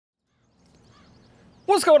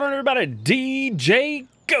What's going on, everybody? DJ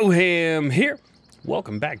Goham here.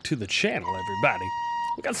 Welcome back to the channel, everybody.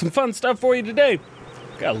 We got some fun stuff for you today.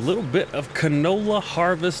 Got a little bit of canola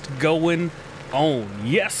harvest going on.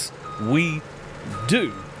 Yes, we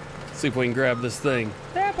do. Let's see if we can grab this thing.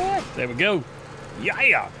 There we go.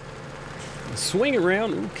 Yeah. Swing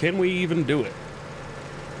around. Ooh, can we even do it?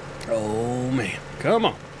 Oh, man. Come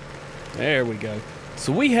on. There we go.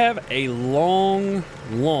 So we have a long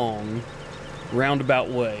roundabout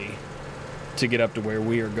way to get up to where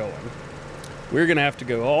we are going. We're gonna have to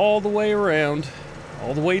go all the way around,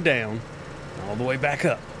 all the way down, all the way back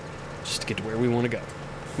up, just to get to where we want to go.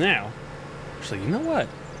 Now, actually, you know what?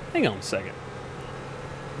 Hang on a second.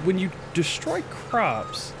 When you destroy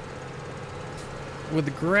crops with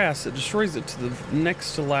the grass, it destroys it to the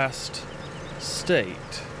next to last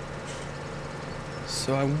state.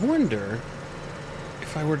 So I wonder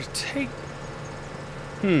if I were to take...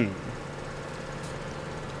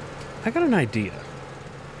 I got an idea.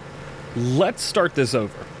 Let's start this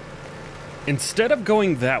over. Instead of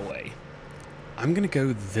going that way, I'm gonna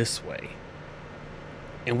go this way.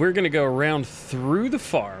 And we're gonna go around through the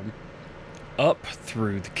farm, up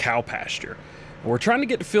through the cow pasture. And we're trying to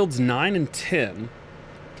get to fields 9 and 10.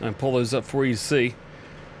 I'll pull those up for you to see.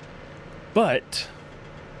 But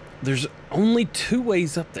there's only 2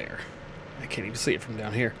 ways up there. I can't even see it from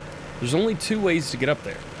down here. There's only 2 ways to get up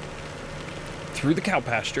there. Through the cow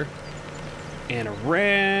pasture and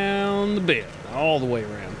around the bend, all the way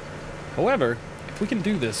around. However, if we can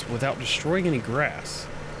do this without destroying any grass,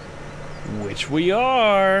 which we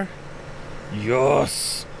are,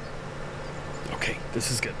 yes. Okay, this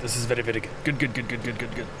is good. This is very, very good.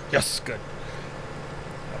 Good. Yes, good.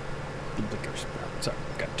 The blinkers. Sorry,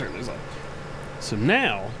 gotta turn these on. So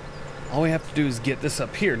now, all we have to do is get this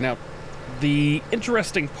up here. Now, the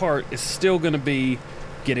interesting part is still going to be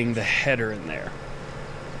getting the header in there.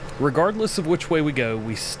 Regardless of which way we go,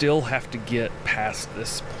 we still have to get past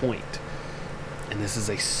this point. And this is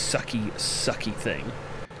a sucky thing.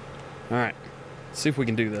 Alright, let's see if we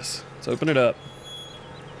can do this. Let's open it up.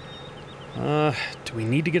 Do we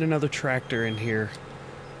need to get another tractor in here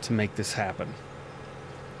to make this happen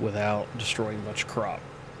without destroying much crop?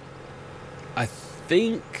 I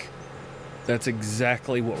think that's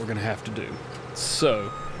exactly what we're going to have to do.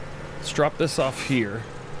 So, let's drop this off here.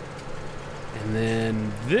 And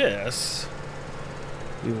then this,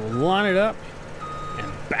 we will line it up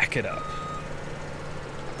and back it up.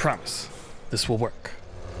 Promise, this will work.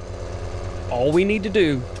 All we need to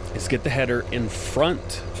do is get the header in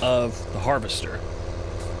front of the harvester,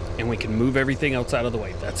 and we can move everything else out of the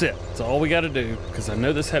way. That's it. That's all we got to do, because I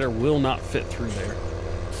know this header will not fit through there.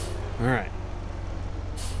 All right.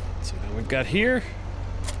 So now we've got here.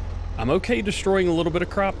 I'm okay destroying a little bit of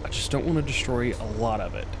crop. I just don't want to destroy a lot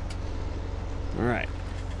of it. All right.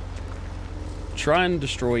 Try and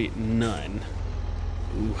destroy none.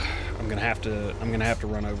 Ooh, I'm gonna have to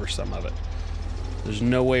run over some of it. There's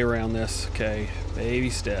no way around this. Okay, baby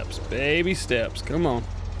steps, baby steps. Come on.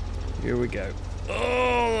 Here we go.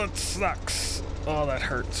 Oh, that sucks. Oh, that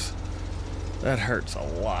hurts. That hurts a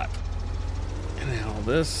lot. And now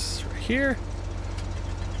this right here,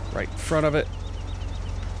 right in front of it.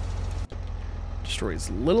 Destroy as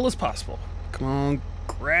little as possible. Come on,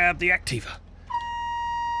 grab the Activa.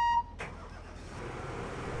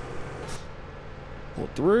 Pull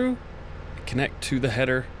it through, connect to the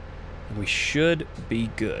header, and we should be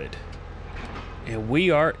good. And we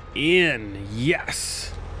are in.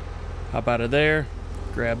 Yes. Hop out of there,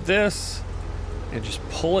 grab this, and just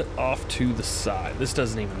pull it off to the side. This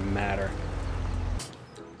doesn't even matter.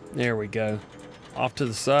 There we go. Off to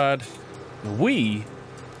the side. We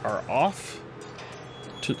are off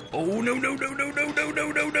to... Oh, no.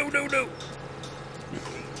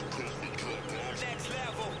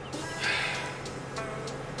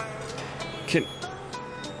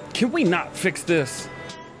 Can we not fix this?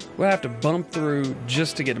 We'll have to bump through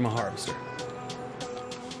just to get to my harvester.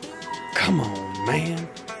 Come on, man.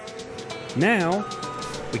 Now,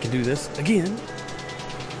 we can do this again.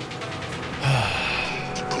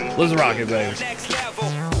 Let's rock it, baby.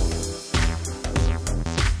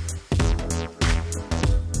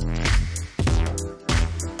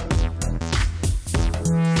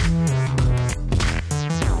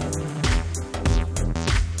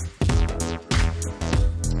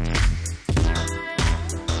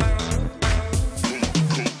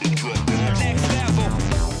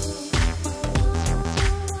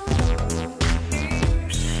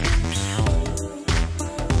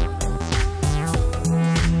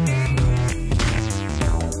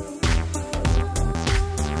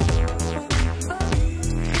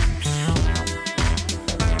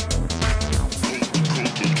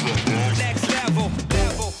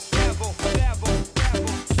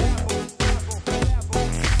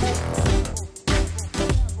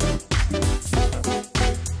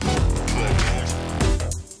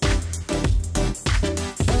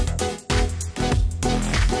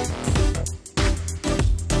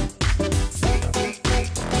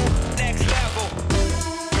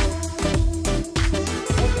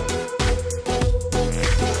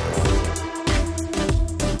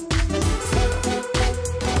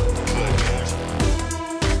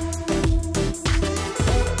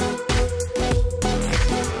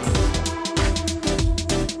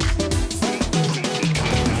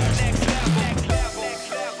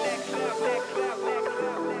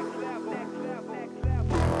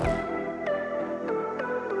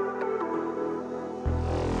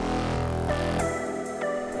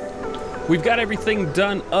 We've got everything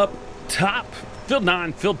done up top. Field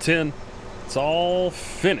 9, field 10, it's all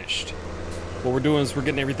finished. What we're doing is we're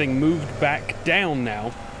getting everything moved back down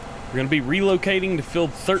now. We're gonna be relocating to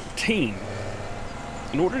field 13.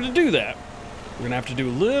 In order to do that, we're gonna have to do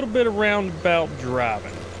a little bit of roundabout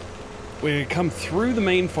driving. We're gonna come through the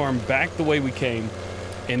main farm back the way we came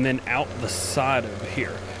and then out the side over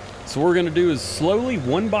here. So what we're gonna do is slowly,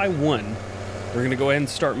 one by one, we're gonna go ahead and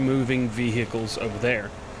start moving vehicles over there.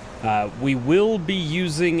 We will be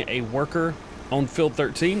using a worker on field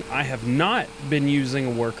 13. I have not been using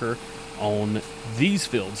a worker on these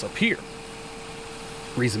fields up here.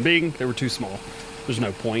 Reason being, they were too small. There's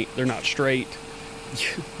no point, they're not straight.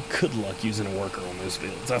 Good luck using a worker on those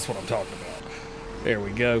fields. That's what I'm talking about. There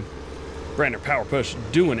we go. Brander power push,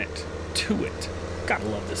 doing it to it. Gotta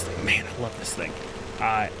love this thing, man, I love this thing.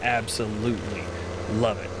 I absolutely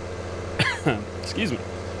love it. Excuse me.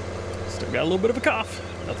 Still got a little bit of a cough.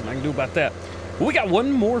 Nothing I can do about that. But we got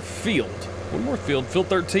one more field, field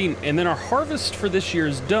 13, and then our harvest for this year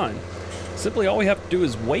is done. Simply all we have to do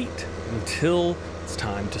is wait until it's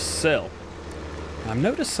time to sell. I've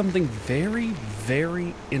noticed something very,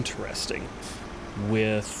 very interesting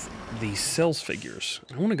with the sales figures.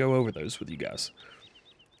 I want to go over those with you guys.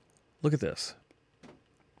 Look at this.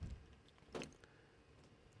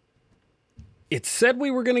 It said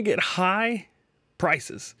we were going to get high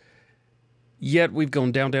prices, yet we've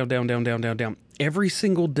gone down, down, down, down, down, down, down. Every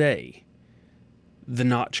single day, the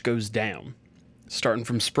notch goes down. Starting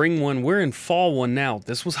from spring 1, we're in fall 1 now.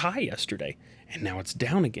 This was high yesterday, and now it's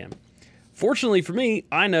down again. Fortunately for me,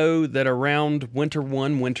 I know that around winter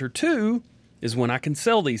 1, winter 2 is when I can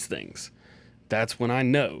sell these things. That's when I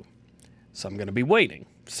know. So I'm going to be waiting.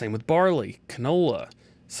 Same with barley, canola,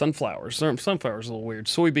 sunflowers. Sunflowers are a little weird.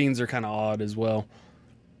 Soybeans are kind of odd as well.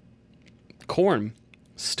 Corn,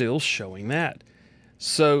 still showing that.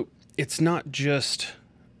 So it's not just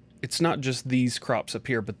these crops up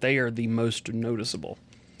here, but they are the most noticeable.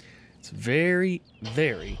 It's very,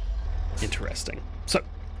 very interesting. So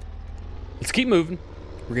let's keep moving.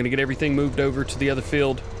 We're going to get everything moved over to the other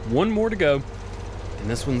field. One more to go, and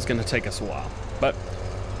this one's going to take us a while. But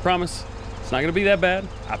promise, it's not going to be that bad.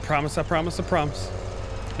 I promise, I promise, I promise.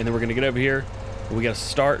 And then we're going to get over here, and we got to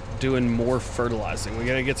start doing more fertilizing. We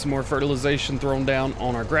got to get some more fertilization thrown down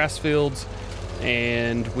on our grass fields,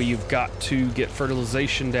 and we've got to get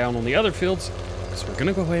fertilization down on the other fields, because we're going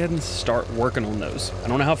to go ahead and start working on those. I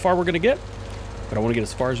don't know how far we're going to get, but I want to get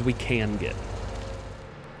as far as we can get.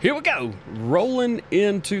 Here we go, rolling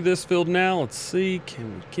into this field now. Let's see,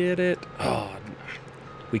 can we get it? Oh,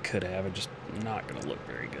 we could have, it's just not gonna look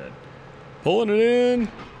very good. Pulling it in,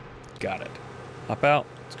 got it. Hop out,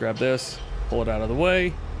 let's grab this, pull it out of the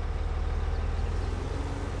way.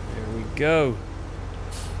 There we go.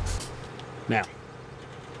 Now,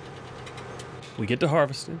 we get to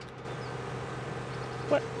harvesting.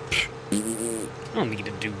 What? I don't need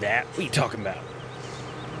to do that. What are you talking about?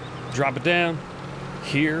 Drop it down.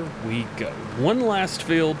 Here we go. One last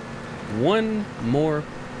field, one more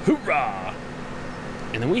hoorah!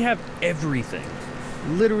 And then we have everything,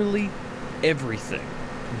 literally everything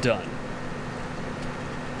done.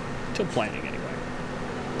 Till planting anyway.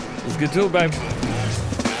 Let's get to it, babe.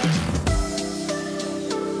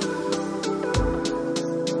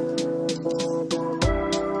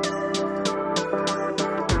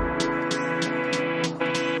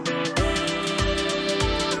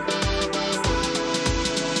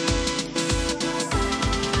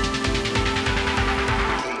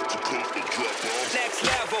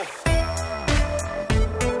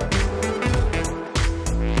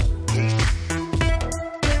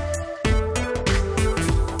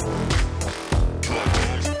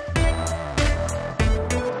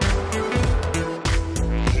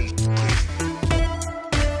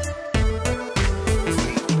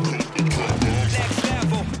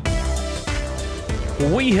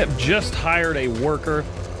 We have just hired a worker,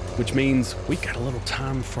 which means we got a little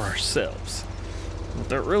time for ourselves. What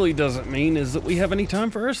that really doesn't mean is that we have any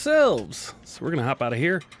time for ourselves. So we're gonna hop out of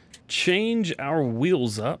here, change our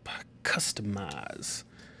wheels up, customize.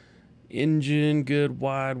 Engine, good,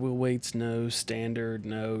 wide, wheel weights, no, standard,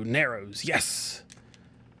 no, narrows, yes.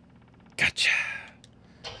 Gotcha.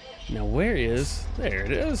 Now where is, there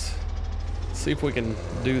it is. Let's see if we can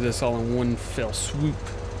do this all in one fell swoop.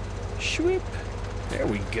 Swoop. There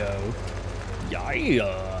we go.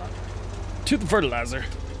 Yeah. To the fertilizer.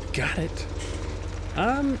 Got it.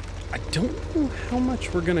 I don't know how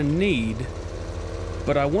much we're gonna need,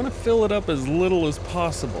 but I want to fill it up as little as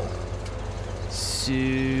possible. So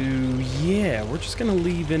yeah, we're just gonna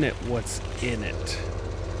leave in it what's in it.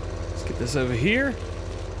 Let's get this over here,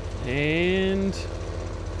 and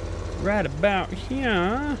right about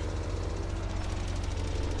here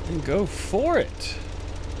and go for it.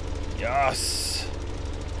 Yes.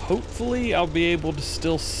 Hopefully I'll be able to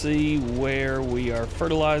still see where we are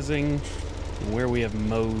fertilizing and where we have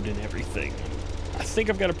mowed and everything. I think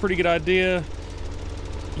I've got a pretty good idea.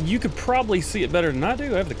 You could probably see it better than I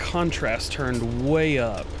do. I have the contrast turned way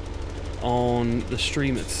up on the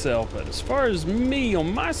stream itself, but as far as me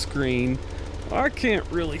on my screen, I can't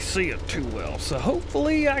really see it too well. So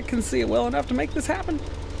hopefully I can see it well enough to make this happen.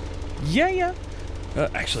 Yeah.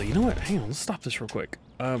 Actually, you know what? Hang on, let's stop this real quick.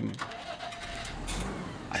 I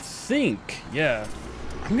think, yeah,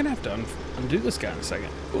 I'm gonna have to undo this guy in a second.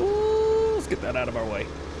 Ooh, let's get that out of our way.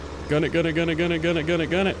 Gun it.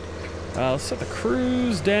 Let's set the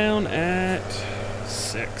cruise down at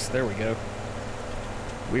 6. There we go.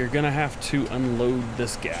 We are gonna have to unload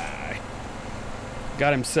this guy.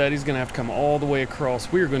 Got him set. He's gonna have to come all the way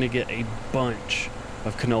across. We are gonna get a bunch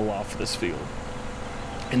of canola off this field,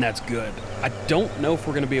 and that's good. I don't know if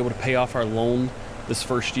we're gonna be able to pay off our loan this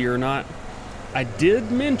first year or not. I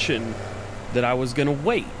did mention that I was gonna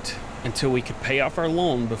wait until we could pay off our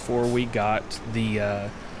loan before we got the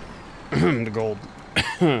the gold.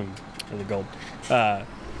 The gold. Yeah,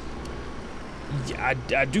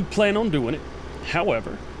 I do plan on doing it.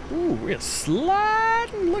 However, ooh, we're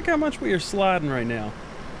sliding. Look how much we are sliding right now.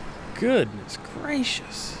 Goodness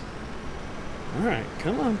gracious. All right,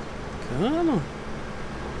 come on.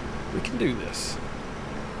 We can do this.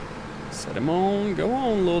 Set him on. Go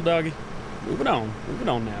on, little doggy. Move it on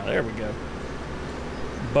now. There we go.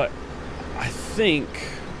 But I think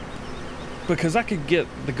because I could get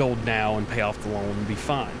the gold now and pay off the loan and be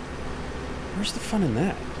fine. Where's the fun in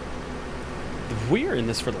that? We're in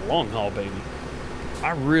this for the long haul, baby.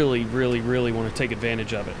 I really want to take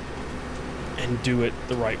advantage of it and do it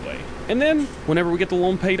the right way. And then whenever we get the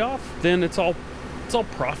loan paid off, then it's all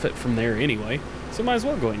profit from there anyway. So might as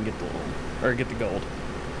well go ahead and get the loan or get the gold.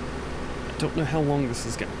 I don't know how long this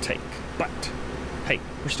is going to take, but hey,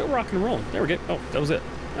 we're still rocking and rolling. There we go. Oh, that was it.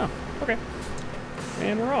 Oh, okay.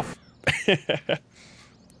 And we're off.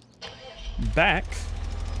 Back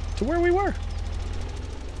to where we were.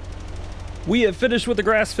 We have finished with the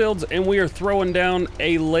grass fields, and we are throwing down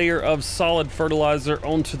a layer of solid fertilizer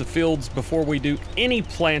onto the fields before we do any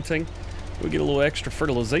planting. We get a little extra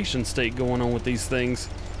fertilization state going on with these things.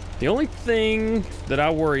 The only thing that I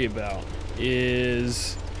worry about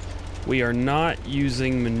is we are not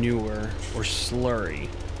using manure or slurry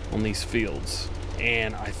on these fields,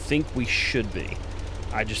 and I think we should be.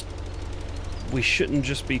 We shouldn't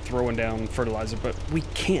just be throwing down fertilizer, but we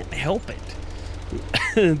can't help it.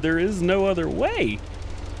 There is no other way.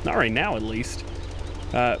 Not right now, at least.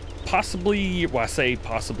 Possibly, well, I say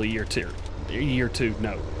possibly year two,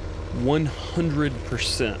 no.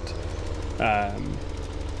 100%.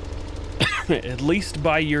 At least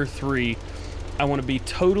by year 3, I want to be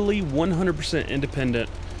totally 100% independent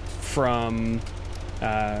from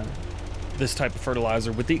this type of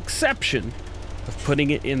fertilizer, with the exception of putting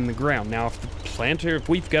it in the ground. Now, if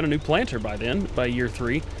we've got a new planter by then, by year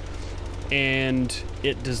 3, and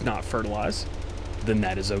it does not fertilize, then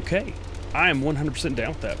that is okay. I am 100%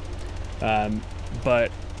 down with that.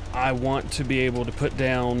 But I want to be able to put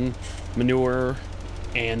down manure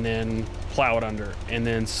and then plow it under and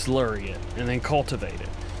then slurry it and then cultivate it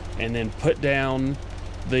and then put down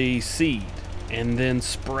the seed and then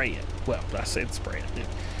spray it. Well, I said spray it.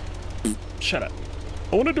 Yeah. Shut up.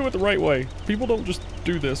 I want to do it the right way. People don't just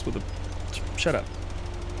do this with a... Shut up.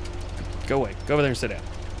 Go away. Go over there and sit down.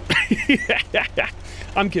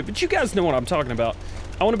 I'm kidding, but you guys know what I'm talking about.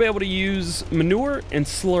 I want to be able to use manure and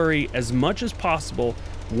slurry as much as possible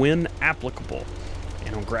when applicable.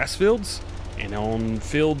 And on grass fields and on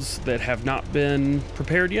fields that have not been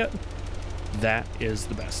prepared yet, that is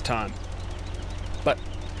the best time. But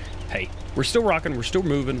hey, we're still rocking, we're still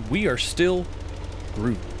moving, we are still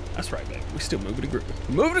grooving. That's right, babe. We're still moving and grooving.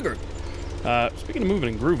 Moving and grooving. Speaking of moving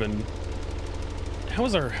and grooving, how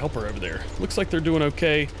is our helper over there? Looks like they're doing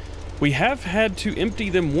okay. We have had to empty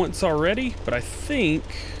them once already, but I think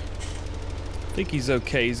he's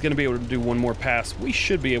okay. He's going to be able to do one more pass. We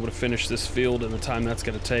should be able to finish this field in the time that's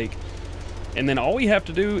going to take. And then all we have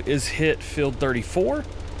to do is hit field 34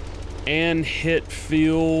 and hit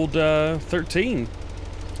field 13.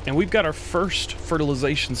 And we've got our first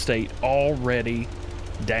fertilization state already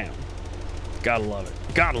down. Gotta love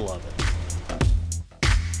it. Gotta love it.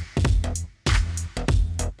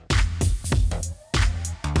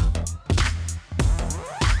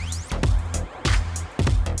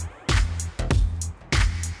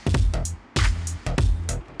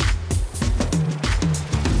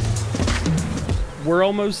 We're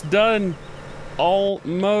almost done.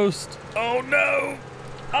 Almost. Oh no!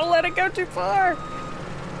 I let it go too far.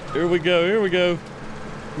 Here we go, here we go.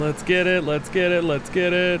 Let's get it, let's get it, let's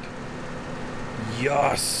get it.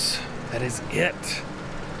 Yes, that is it.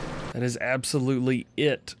 That is absolutely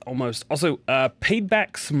it, almost. Also, paid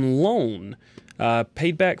back some loan.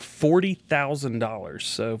 Paid back $40,000.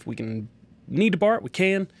 So if we can need to borrow it, we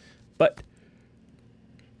can. But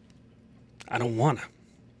I don't wanna.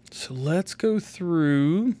 So let's go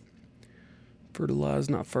through fertilized,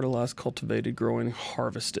 not fertilized, cultivated, growing,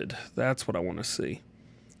 harvested. That's what I want to see.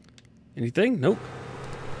 Anything? Nope.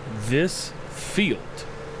 This field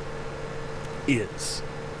is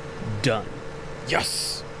done.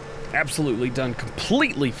 Yes! Absolutely done.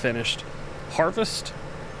 Completely finished. Harvest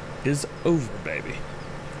is over, baby.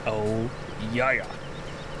 Oh, yeah.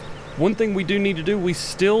 One thing we do need to do, we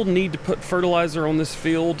still need to put fertilizer on this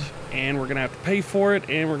field, and we're going to have to pay for it,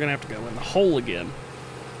 and we're going to have to go in the hole again.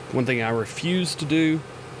 One thing I refuse to do,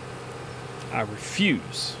 I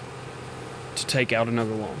refuse to take out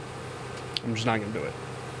another loan. I'm just not going to do it.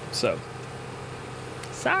 So,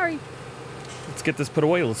 sorry. Let's get this put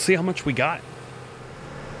away. Let's see how much we got.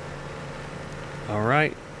 All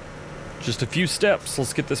right. Just a few steps.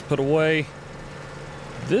 Let's get this put away.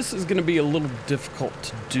 This is going to be a little difficult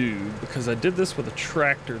to do because I did this with a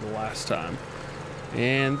tractor the last time.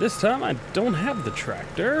 And this time I don't have the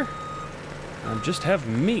tractor. I just have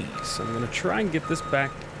me. So I'm going to try and get this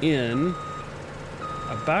back in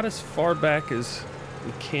about as far back as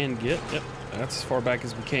we can get. Yep, that's as far back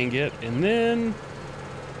as we can get. And then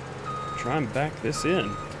try and back this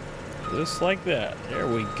in. Just like that. There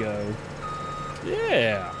we go.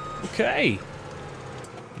 Yeah. Okay.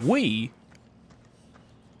 We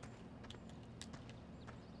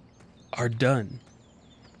are done.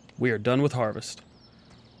 We are done with harvest.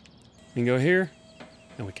 We can go here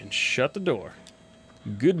and we can shut the door.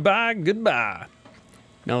 Goodbye, goodbye.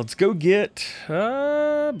 Now let's go get,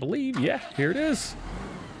 I believe, yeah, here it is.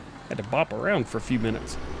 Had to bop around for a few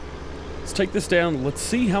minutes. Let's take this down. Let's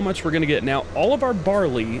see how much we're going to get. Now, all of our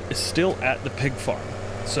barley is still at the pig farm.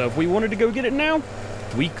 So if we wanted to go get it now,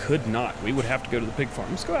 we could not. We would have to go to the pig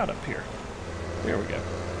farm. Let's go out up here. There we go.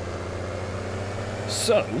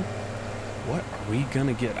 So, what are we going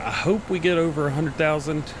to get? I hope we get over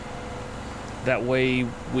 100,000. That way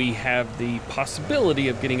we have the possibility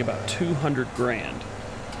of getting about 200 grand.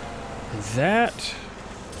 That,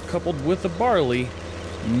 coupled with the barley,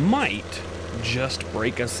 might just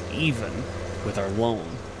break us even with our loan.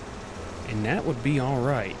 And that would be all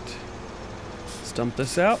right. Let's dump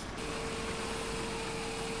this out.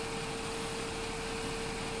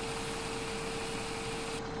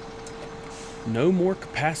 No more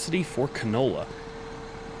capacity for canola.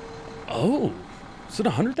 Oh, is it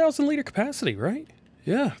 100,000 liter capacity, right?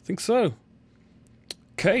 Yeah, I think so.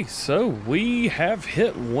 Okay, so we have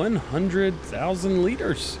hit 100,000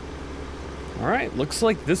 liters. All right, looks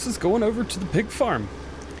like this is going over to the pig farm.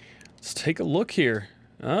 Let's take a look here.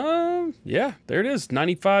 Yeah, there it is.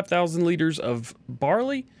 95,000 liters of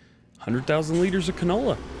barley, 100,000 liters of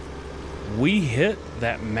canola. We hit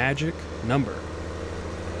that magic number.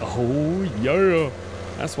 Oh, yeah.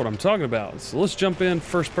 That's what I'm talking about. So let's jump in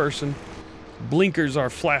first person. Blinkers are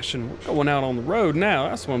flashing. We're going out on the road now.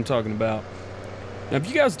 That's what I'm talking about. Now, if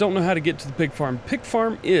you guys don't know how to get to the pig farm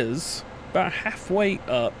is about halfway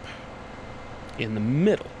up in the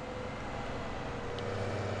middle.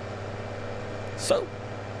 So,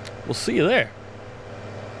 we'll see you there.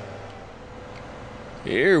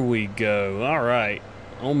 Here we go. All right.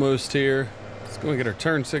 Almost here. Let's go and get our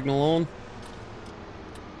turn signal on.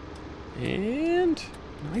 And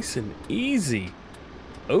nice and easy.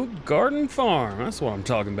 Oak Garden Farm. That's what I'm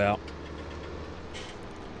talking about.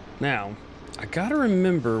 Now, I gotta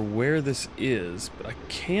remember where this is, but I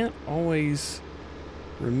can't always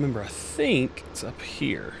remember. I think it's up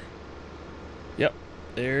here. Yep,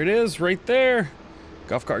 there it is, right there.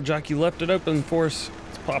 Golf cart jockey left it open for us.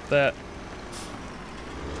 Let's pop that.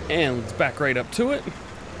 And let's back right up to it.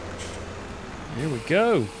 There we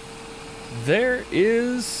go. There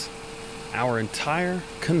is our entire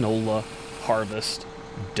canola harvest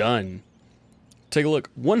done. Take a look.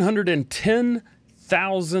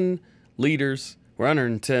 110,000 liters. We're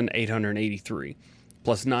 110,883.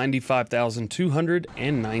 Plus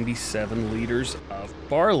 95,297 liters of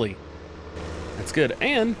barley. That's good.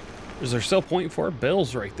 And there's our sell point for our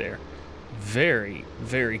bales right there. Very,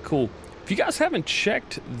 very cool. If you guys haven't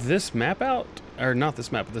checked this map out, or not this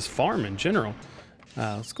map, but this farm in general,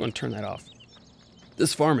 let's go and turn that off.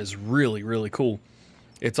 This farm is really, really cool.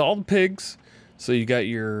 It's all the pigs. So you got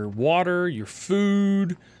your water, your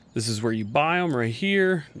food. This is where you buy them right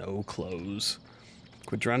here. No clothes.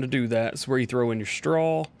 Quit trying to do that. It's where you throw in your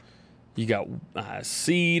straw. You got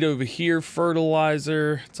seed over here,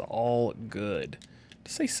 fertilizer. It's all good. Did I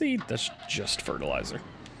say seed? That's just fertilizer.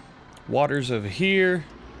 Water's over here.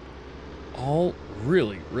 All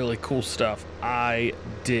really, really cool stuff. I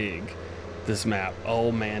dig this map.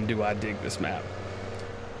 Oh man, do I dig this map.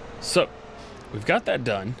 So, we've got that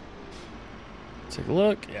done. Take a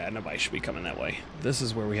look. Yeah, nobody should be coming that way. This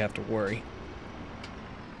is where we have to worry.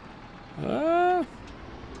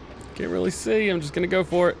 Can't really see. I'm just gonna go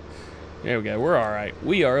for it. There we go. We're all right.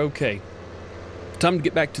 We are okay. Time to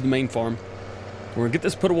get back to the main farm. We're gonna get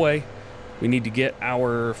this put away. We need to get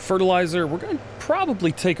our fertilizer. We're gonna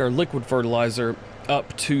probably take our liquid fertilizer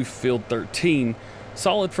up to field 13.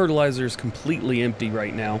 Solid fertilizer is completely empty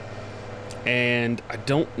right now, and I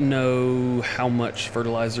don't know how much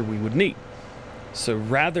fertilizer we would need. So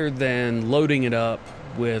rather than loading it up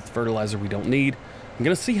with fertilizer we don't need, I'm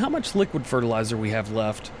gonna see how much liquid fertilizer we have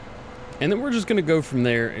left, and then we're just gonna go from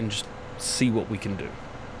there and just see what we can do.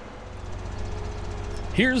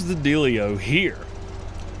 Here's the dealio here.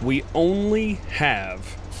 We only have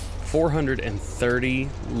 430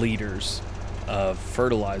 liters of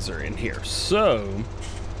fertilizer in here. So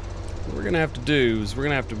what we're gonna have to do is we're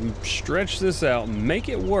gonna have to stretch this out and make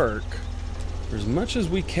it work for as much as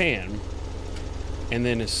we can. And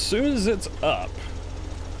then as soon as it's up,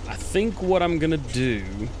 I think what I'm gonna do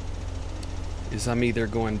is I'm either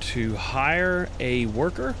going to hire a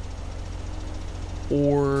worker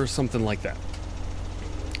or something like that.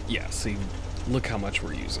 Yeah, see, look how much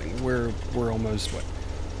we're using. We're almost, what?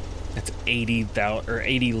 That's 80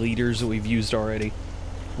 liters that we've used already.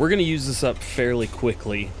 We're gonna use this up fairly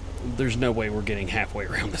quickly. There's no way we're getting halfway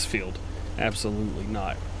around this field. Absolutely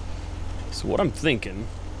not. So what I'm thinking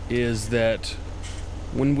is that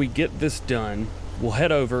when we get this done, we'll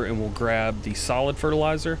head over and we'll grab the solid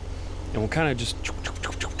fertilizer and we'll kind of just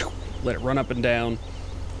let it run up and down.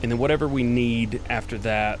 And then whatever we need after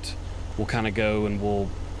that, we'll kind of go and we'll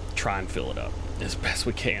try and fill it up as best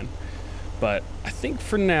we can. But I think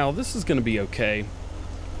for now, this is going to be okay.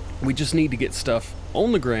 We just need to get stuff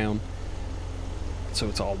on the ground so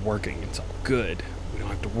it's all working. It's all good. We don't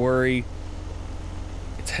have to worry.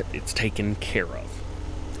 It's taken care of.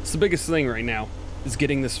 It's the biggest thing right now is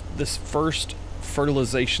getting this first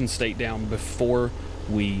fertilization state down before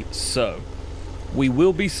we sow. We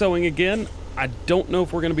will be sowing again. I don't know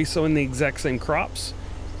if we're going to be sowing the exact same crops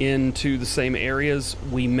into the same areas.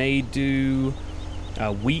 We may do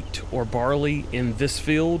wheat or barley in this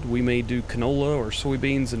field. We may do canola or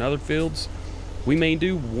soybeans in other fields. We may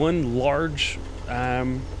do one large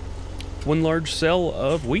cell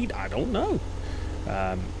of wheat. I don't know.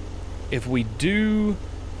 If we do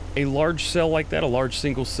a large cell like that, a large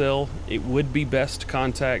single cell, it would be best to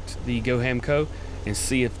contact the Go Ham Co. and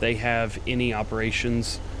see if they have any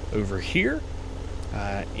operations over here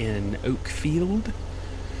in Oakfield.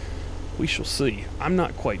 We shall see. I'm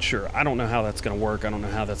not quite sure. I don't know how that's going to work. I don't know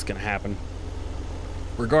how that's going to happen.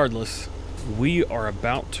 Regardless, we are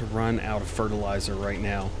about to run out of fertilizer right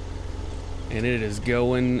now, and it is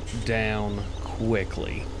going down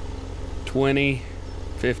quickly. 20,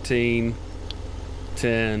 15,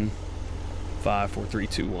 10, 5, 4, 3,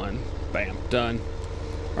 2, 1. Bam, done.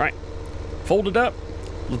 All right, fold it up.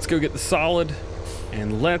 Let's go get the solid,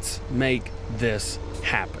 and let's make this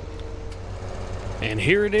happen. And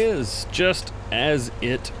here it is, just as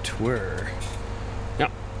it were.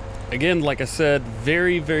 Now, again, like I said,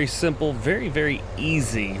 very, very simple, very, very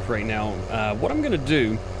easy right now. What I'm gonna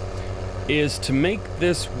do is to make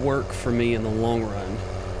this work for me in the long run,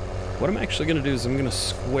 what I'm actually gonna do is I'm gonna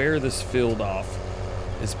square this field off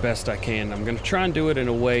as best I can. I'm gonna try and do it in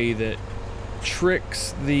a way that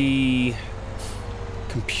tricks the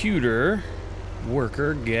computer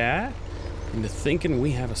worker guy into thinking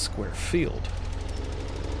we have a square field.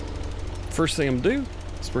 First thing I'm gonna do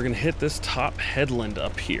is we're gonna hit this top headland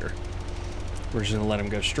up here. We're just gonna let him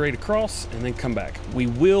go straight across and then come back. We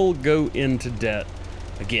will go into debt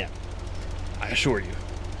again, I assure you.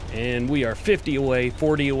 And we are 50 away,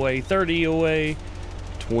 40 away, 30 away,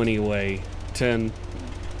 20 away, 10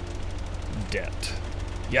 debt.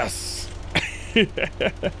 Yes.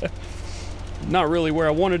 Not really where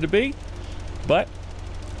I wanted to be, but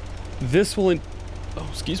this will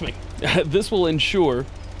this will ensure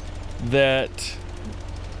that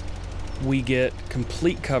we get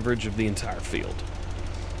complete coverage of the entire field.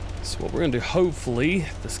 So what we're gonna do, hopefully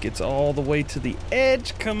this gets all the way to the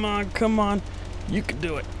edge. Come on, come on, you can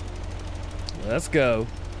do it. Let's go.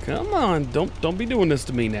 Come on, don't be doing this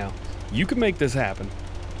to me now. You can make this happen.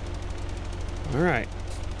 All right,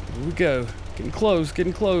 here we go. Getting close,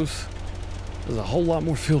 getting close. There's a whole lot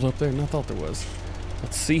more field up there than I thought there was.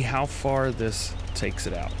 Let's see how far this takes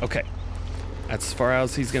it out. Okay, that's as far out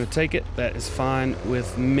as he's gonna take it. That is fine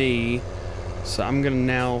with me. So I'm gonna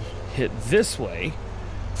now hit this way.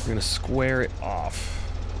 We're gonna square it off.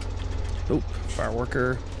 Oop,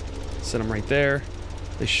 fireworker. Set them right there.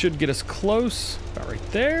 They should get us close, about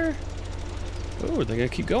right there. Oh, are they gonna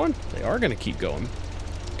keep going? They are gonna keep going.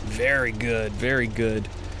 Very good, very good.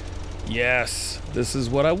 Yes, this is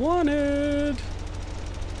what I wanted.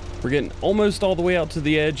 We're getting almost all the way out to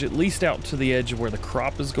the edge, at least out to the edge of where the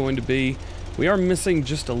crop is going to be. We are missing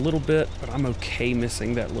just a little bit, but I'm okay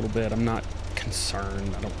missing that little bit. I'm not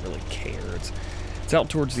concerned. I don't really care. It's out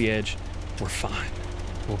towards the edge. We're fine.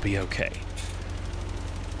 We'll be okay.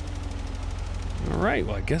 All right,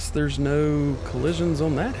 well, I guess there's no collisions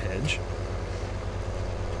on that hedge.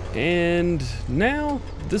 And now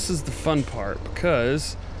this is the fun part,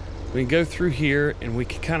 because we can go through here and we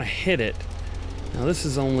can kind of hit it. Now this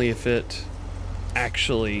is only if it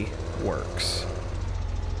actually works.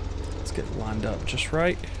 Let's get lined up just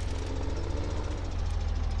right.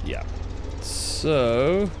 Yeah.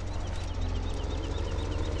 So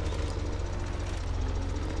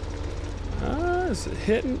is it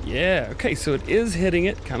hitting? Yeah, okay, so it is hitting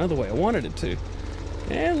it kind of the way I wanted it to.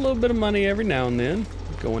 And a little bit of money every now and then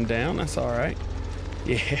going down. That's all right.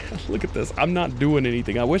 Yeah, look at this. I'm not doing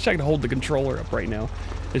anything. I wish I could hold the controller up right now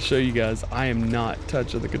and show you guys. I am not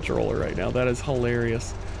touching the controller right now. That is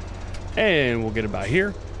hilarious. And we'll get about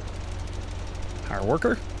here. Hire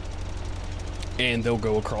worker. And they'll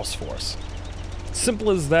go across for us.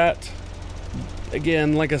 Simple as that.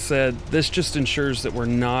 Again, like I said, this just ensures that we're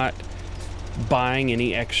not buying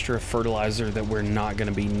any extra fertilizer that we're not going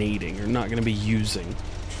to be needing or not going to be using.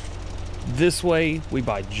 This way, we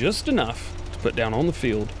buy just enough to put down on the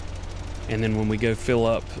field, and then when we go fill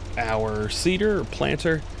up our seeder or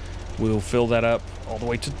planter, we'll fill that up all the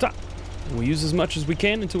way to the top. And we'll use as much as we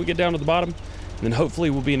can until we get down to the bottom, and then hopefully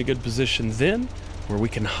we'll be in a good position then where we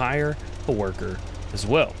can hire a worker as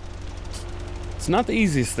well. It's not the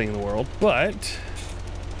easiest thing in the world, but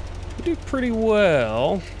we do pretty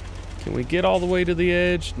well. Can we get all the way to the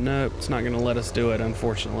edge? Nope, it's not going to let us do it,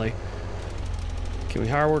 unfortunately. Can we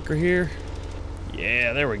hire a worker here?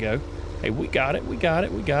 Yeah, there we go. Hey, we got it, we got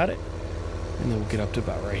it, we got it. And then we'll get up to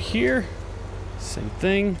about right here. Same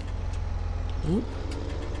thing. Oop.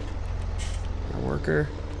 Hire a worker.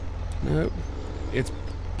 Nope. It's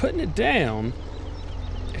putting it down.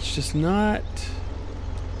 It's just not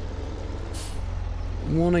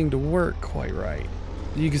wanting to work quite right.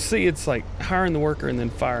 You can see it's like hiring the worker and then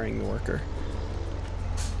firing the worker.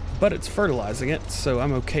 But it's fertilizing it, so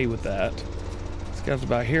I'm okay with that. It's got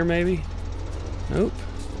about here maybe. Nope.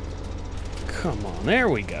 Come on, there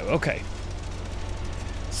we go. Okay.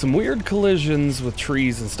 Some weird collisions with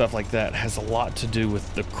trees and stuff like that has a lot to do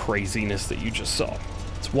with the craziness that you just saw.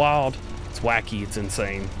 It's wild, it's wacky, it's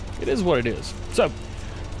insane. It is what it is. So,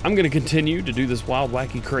 I'm going to continue to do this wild,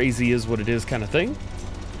 wacky, crazy is what it is kind of thing.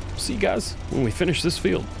 See you guys when we finish this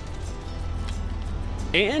field.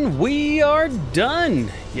 And we are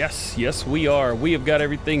done. Yes, yes, we are. We have got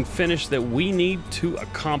everything finished that we need to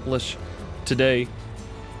accomplish today.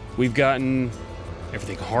 We've gotten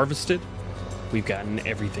everything harvested. We've gotten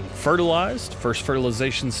everything fertilized. First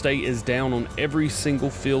fertilization state is down on every single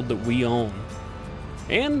field that we own.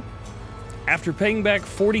 And after paying back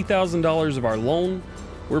 $40,000 of our loan,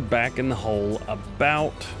 we're back in the hole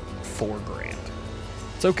about $4 grand.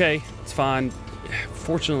 It's okay, it's fine.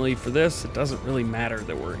 Fortunately for this, it doesn't really matter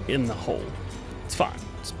that we're in the hole. It's fine,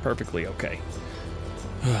 it's perfectly okay.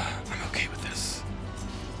 I'm okay with this.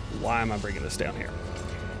 Why am I bringing this down here?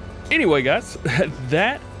 Anyway, guys,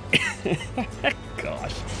 that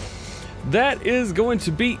is going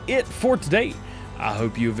to be it for today. I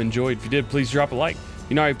hope you have enjoyed. If you did, please drop a like.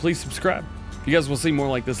 You know, please subscribe. If you guys will see more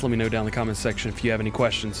like this, let me know down in the comments section. If you have any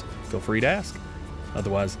questions, feel free to ask.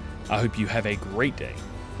 Otherwise, I hope you have a great day.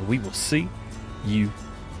 We will see you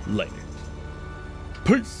later.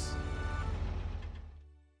 Peace.